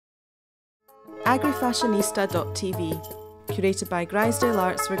Agrifashionista.tv, curated by Grizedale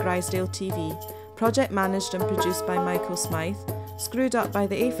Arts for Grizedale TV, project managed and produced by Michael Smythe, screwed up by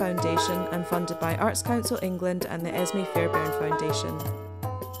the A Foundation and funded by Arts Council England and the Esme Fairbairn Foundation.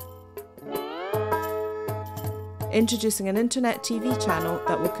 Introducing an internet TV channel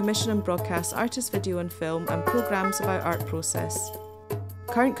that will commission and broadcast artist video and film and programmes about art process.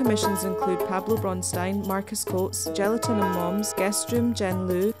 Current commissions include Pablo Bronstein, Marcus Coates, Gelatin and Moms, Guest Room, Jen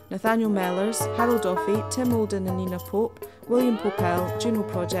Liu, Nathaniel Mellors, Harold Duffy, Tim Olden and Nina Pope, William Popel, Juno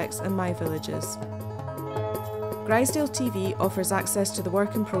Projects and My Villages. Grizedale TV offers access to the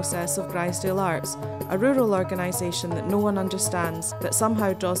work and process of Grizedale Arts, a rural organisation that no one understands but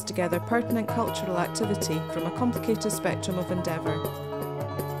somehow draws together pertinent cultural activity from a complicated spectrum of endeavour.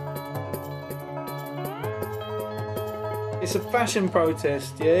 It's a fashion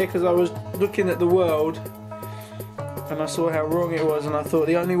protest, yeah, because I was looking at the world and I saw how wrong it was, and I thought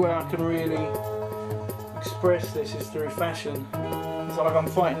the only way I can really express this is through fashion. It's like I'm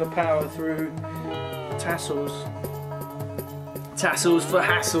fighting the power through tassels. Tassels for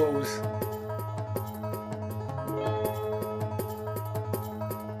hassles.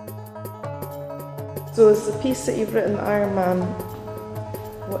 So is the piece that you've written, Iron Man,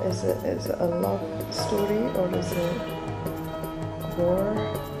 what is it? Is it a love story or is it war?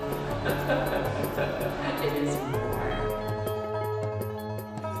 It is war.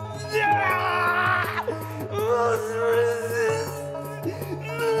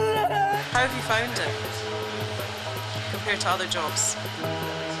 How have you found it compared to other jobs?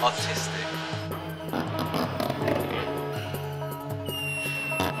 Autistic.